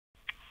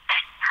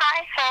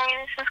Hi, Faye.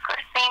 This is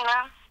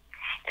Christina.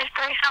 It's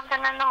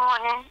 3-something in the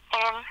morning,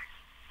 and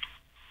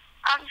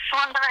I'm just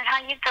wondering how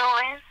you're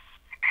doing.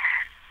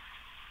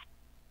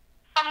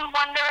 I'm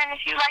wondering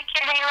if you like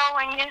your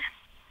halo and your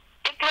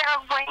pair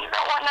of wings.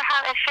 I wonder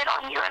how they fit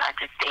on you, and I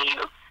just see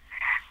you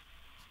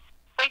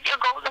with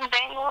your golden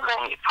bangles,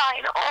 and you're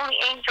probably the only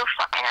angel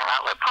flying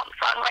around with pumps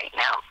on right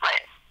now.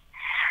 But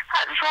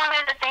I just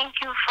wanted to thank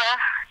you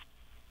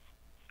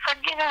for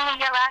giving me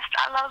your last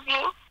I love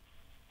you,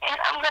 and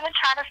I'm going to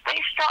try to stay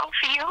strong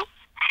for you.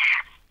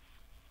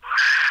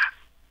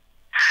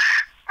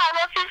 I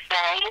love you,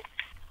 Faye.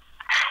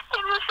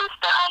 You're the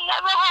sister I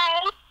never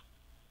had.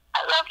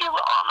 I love you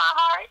with all my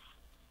heart,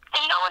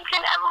 and no one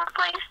can ever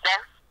replace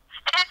that.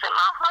 Stands in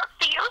my heart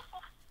for you.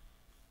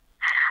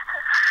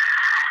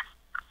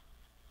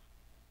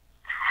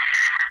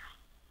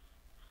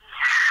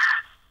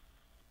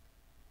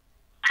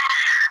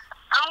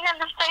 I'm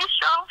going to stay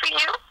strong for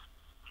you,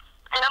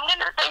 and I'm going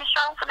to stay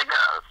strong for the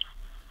girls.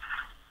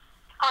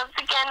 Once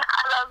again,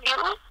 I love you,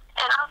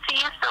 and I'll see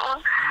you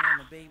soon.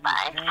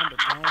 Bye.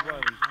 Don't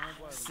worry.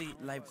 See,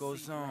 life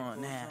goes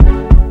on now.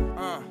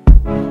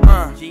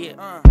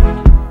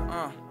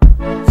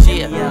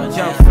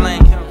 Jump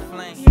flame.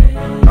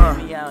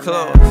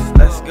 Close.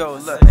 Let's go.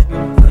 Look.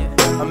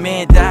 A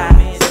man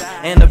dies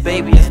and a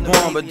baby is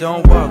born, but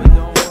don't worry.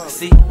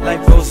 See,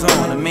 life goes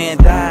on. A man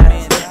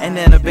dies and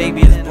then a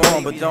baby is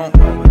born, but don't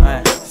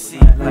worry. See,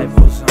 life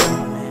goes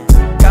on, man.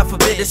 God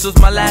forbid this was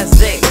my last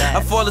day.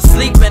 I fall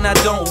asleep and I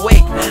don't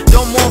wake.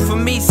 Don't mourn for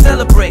me,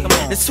 celebrate.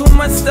 There's too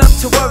much stuff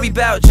to worry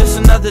about. Just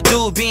another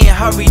dude being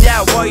hurried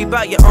out. Worry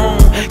about your own.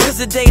 Cause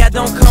the day I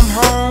don't come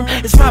home,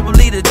 it's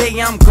probably the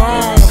day I'm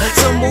gone.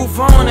 So move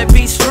on and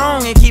be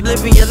strong and keep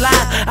living your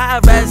life.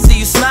 I'd rather see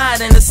you smile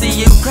than to see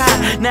you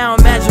cry. Now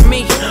imagine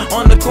me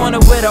on the corner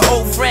with an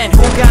old friend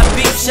who got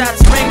beef,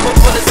 shots ring, but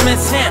bullets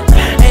miss him.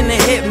 And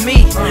it hit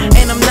me,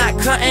 and I'm not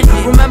cutting.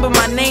 Remember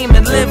my name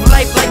and live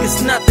life like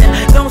it's nothing.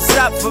 Don't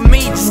stop for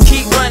me, just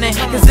keep running.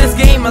 Cause this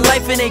game of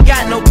life, it ain't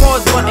got no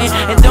pause button.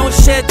 And don't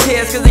shed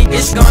tears, cause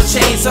it's gonna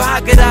change. So how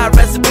could I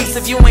rest in peace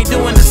if you ain't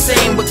doing the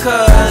same?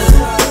 Because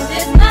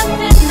there's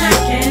nothing I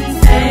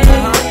can say.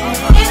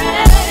 It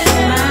left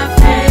in my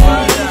face.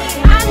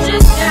 I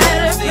just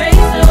gotta pray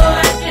so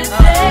I can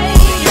say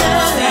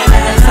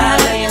as I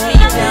lay me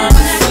down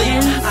to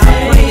sleep, I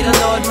pray the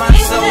Lord my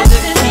soul to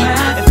keep.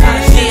 If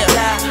I should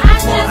die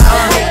before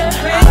I wake,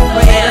 I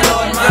pray the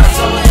Lord my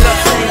soul to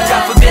keep.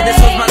 God forbid this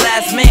was my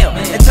last meal,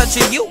 and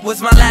touching you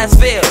was my last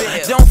feel.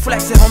 Don't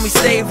flex it, homie,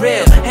 stay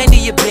real. Handle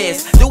your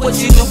biz, do what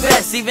you do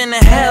best. Even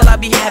in hell, I'd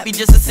be happy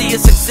just to see your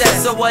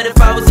success. So what if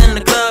I was in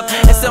the club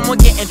and someone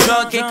getting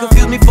drunk and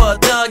confused me for a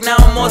thug? Now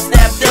I'm all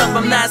snapped up.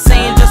 I'm not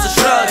saying just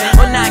a shrug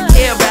or not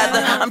care,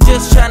 rather. I'm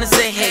just trying to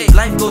say, hey,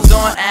 life goes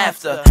on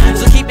after.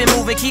 So keep it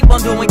moving, keep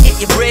on doing,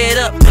 get your bread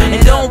up.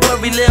 And don't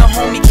worry, little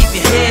homie, keep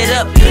your head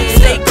up.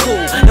 Stay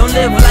cool, don't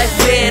live life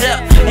fed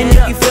up. And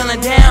if you feeling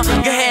down,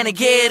 go ahead and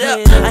get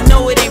up. I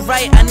know it ain't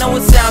right, I know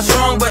it sounds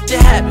wrong, but it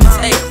happens.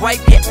 Hey,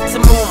 wipe it to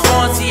move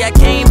on. See, I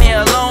came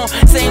here alone,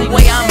 same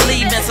way I'm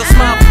leaving. So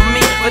smile for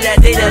me for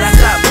that day that I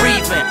stopped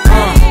breathing.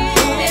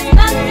 There's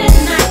nothing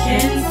I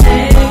can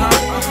say.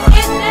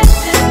 It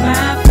left in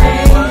my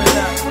face.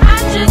 I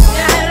just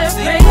gotta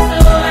pray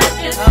so I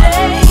can say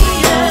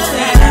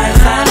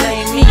as I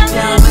lay me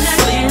down to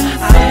sleep,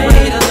 I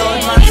pray the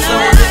Lord my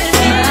soul to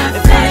keep.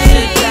 If I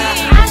should die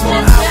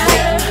before I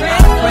wake,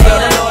 I pray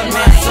the Lord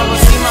my soul.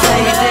 See my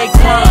homie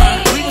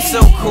Daquan, we was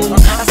so cool.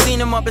 I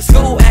seen him up at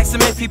school, asked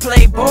him if he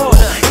played ball.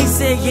 He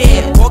said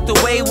yeah, walked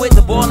away with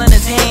the ball in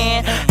his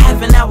hand.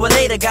 Half an hour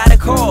later, got a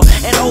call.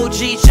 An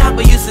OG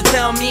chopper used to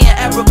tell me and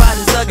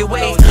everybody's ugly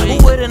ways. Who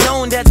would've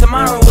known that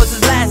tomorrow was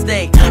his last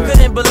day?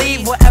 Couldn't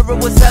believe what Era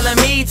was telling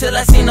me till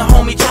I seen the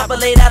homie chopper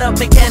laid out up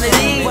in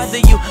Kennedy. Whether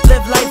you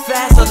live life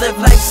fast or live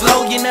life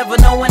slow, you never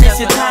know when it's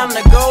your time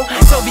to go.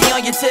 So be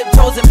on your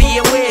tiptoes and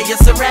be aware of your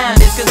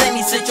surroundings, cause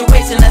any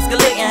situation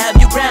escalating have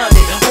you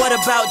grounded. What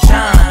about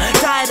John?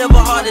 Died of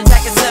a heart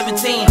attack at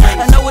 17.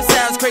 I know it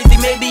sounds crazy,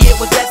 maybe it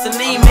was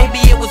destiny,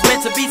 maybe it was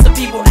meant to be. Some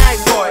people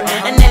ask for it,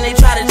 and then they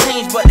try to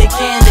change, but they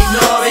can't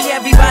ignore it.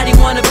 Everybody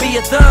wanna be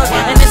a thug,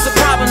 and it's a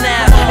problem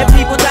now. And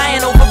people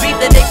dying over beef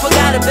that they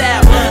forgot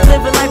about.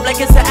 Living life like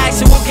it's an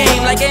actual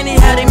game, like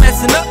anyhow they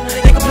messing up,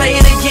 they can play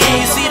it again.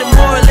 You see the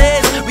moral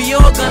is, we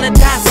all gonna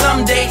die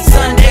someday.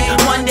 Sunday,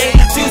 Monday,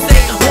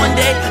 Tuesday, one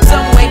day,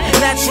 some way,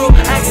 natural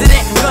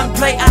accident,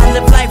 gunplay. I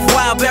live life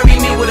wild, bury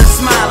me with a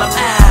smile, I'm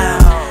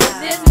out.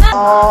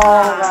 Oh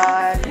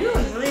god. You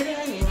was really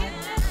in you.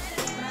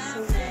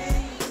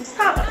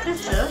 Stop a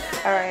picture.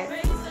 Alright.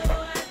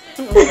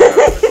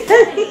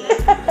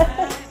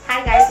 Hi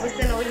guys, we're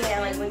sitting over here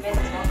like we're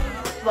getting drunk.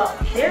 Well,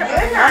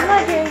 I'm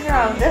not getting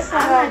drunk. This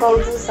one gonna go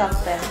do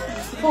something.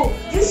 Who?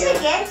 You should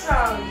get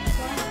drunk.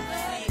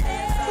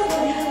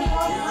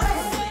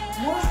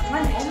 More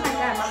fun. Oh my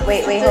god.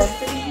 Wait, hold.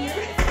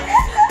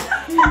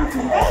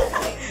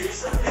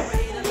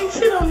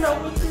 You don't know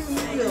what to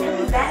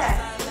do. Better.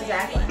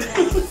 Exactly.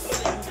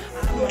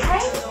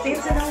 Okay?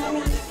 Dancing on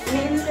me.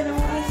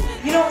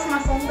 You know what's my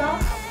song though?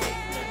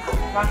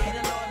 Rock it.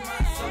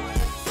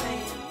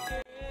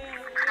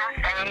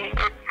 Hey,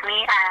 it's me,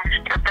 Ash,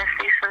 your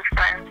bestie since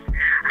birth.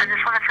 I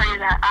just want to tell you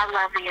that I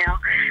love you,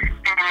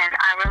 and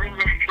I really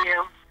miss you.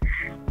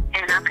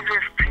 And I could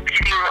just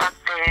picture you up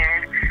there,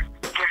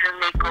 giving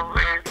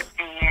makeovers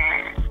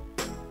and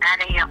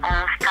adding your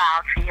own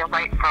style to your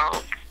white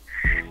robe.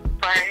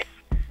 But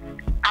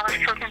I was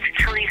talking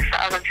to Therese the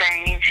other day,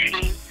 and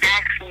she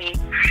asked me,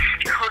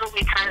 who do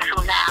we turn to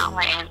now?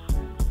 And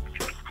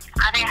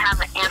I didn't have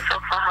an answer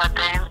for her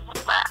then,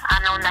 but I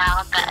know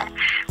now that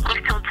we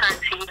still turn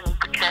to you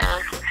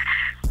because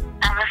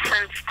ever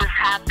since this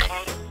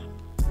happened,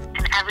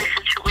 in every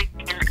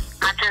situation,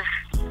 I just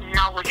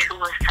know what you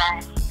would say.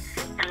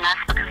 And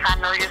that's because I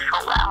know you so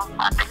well.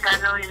 I think I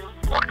know you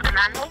more than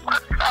I know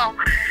myself.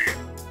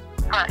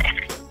 But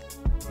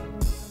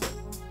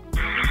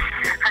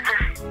I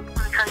just want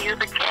to tell you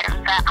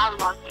again that I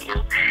love you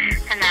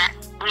and that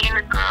me and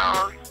the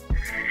girls,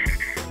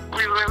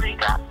 we really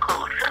got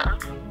closer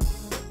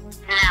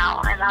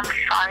now, and I'm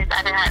sorry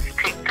that it had to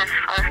take this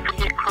for us to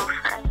get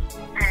closer.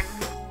 And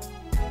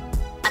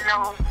I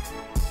know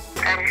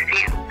that it's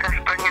you that's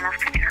bringing us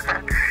together,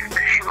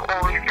 because you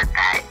always did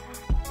that,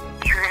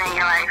 even in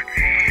your life.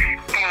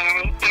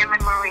 And your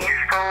memory is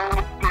so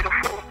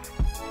beautiful.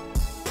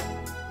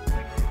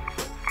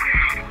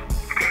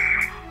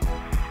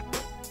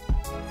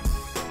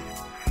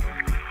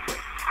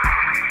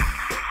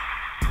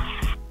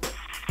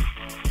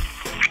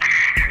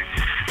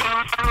 Your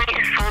memory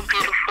is so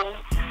beautiful.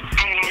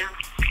 And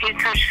you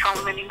touch so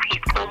many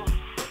people, and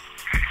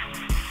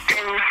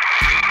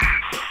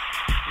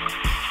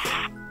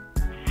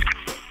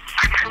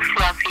I just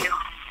love you.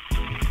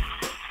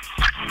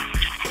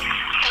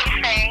 Hey,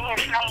 Faye,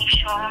 it's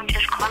Roniesha. I'm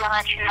just calling to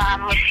let you know I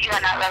miss you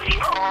and I love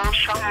you all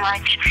so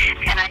much,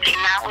 and I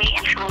cannot wait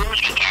until we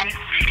meet again.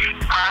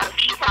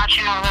 Keep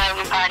watching over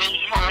everybody,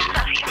 and we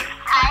love you.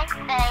 Hi,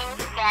 Faye,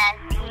 it's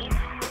Saddity.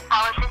 I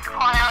was just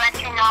calling to let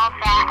you know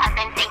that I've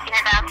been thinking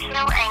about you,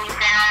 and you've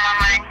been on my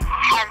mind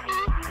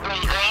heavy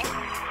lately.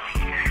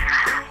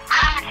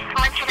 I just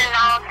want you to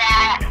know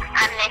that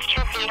I miss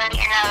you dearly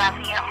and I love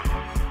you.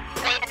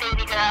 Later,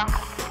 baby girl.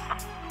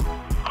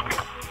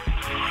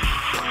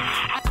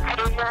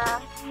 Asia,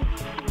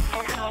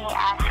 it's me,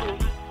 Ashley,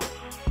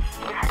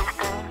 your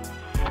sister,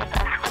 your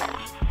best friend.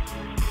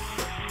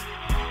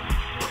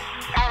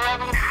 I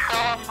love you so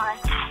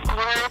much.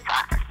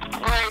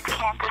 Words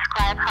can't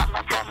describe how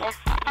much I miss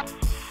you.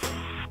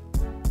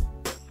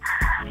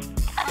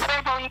 I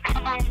don't know you can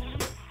hear me.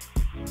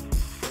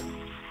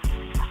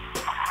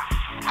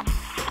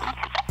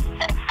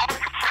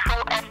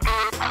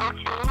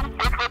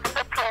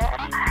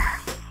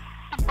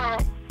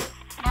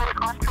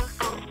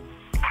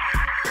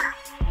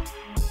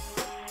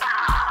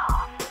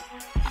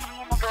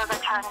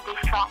 Trying to be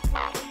strong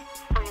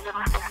for you,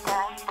 little sister,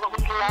 but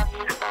we love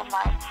you so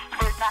much.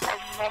 There's not a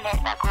minute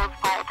that goes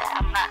by that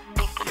I'm not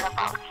thinking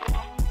about you.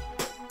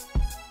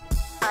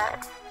 But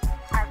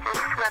I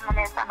just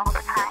reminisce on all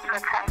the times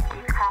we've had,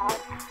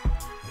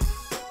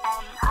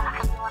 and I'll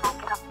see you when I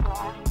get up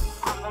there.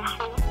 I miss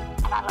you,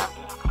 and I love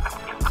you.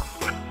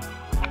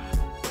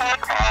 Hey,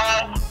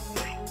 Faye,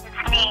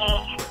 it's me,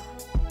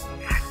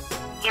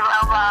 your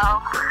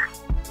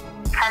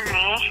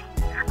cousin.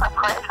 Of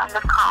course, I'm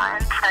just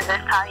calling to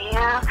just tell you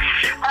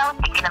that I'm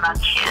thinking about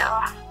you.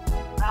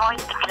 I'm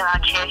always thinking about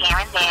you here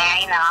and there,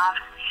 you know.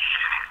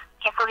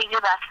 Can't believe you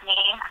left me,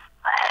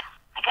 but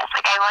I guess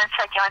like everyone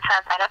took you into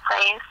a better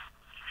place.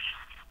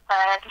 But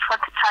I just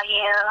want to tell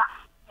you,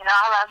 you know,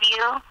 I love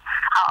you.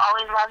 I'll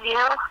always love you.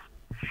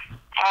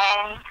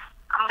 And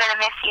I'm going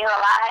to miss you a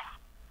lot.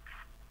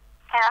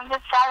 And I'm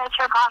just sad that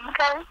you're gone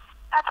because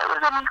I thought we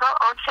were going to grow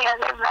old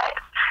together, but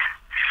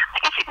I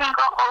guess you can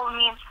grow old with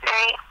me in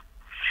spirit.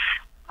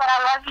 But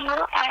I love you,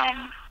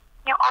 and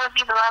you'll always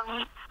be the love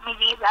me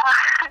Diva.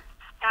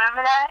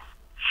 Remember that?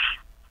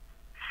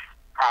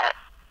 But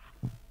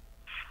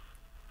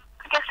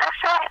I guess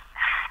that's it.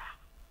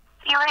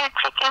 See you later,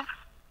 chicken.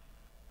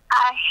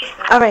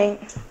 Bye. Alright.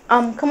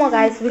 Come on,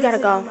 guys. We gotta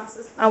go.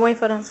 I'm waiting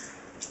for them.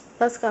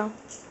 Let's go.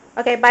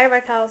 Okay, bye,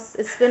 wreckhouse.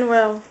 It's been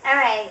real.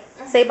 Alright.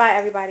 Say bye,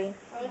 everybody.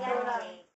 Bye.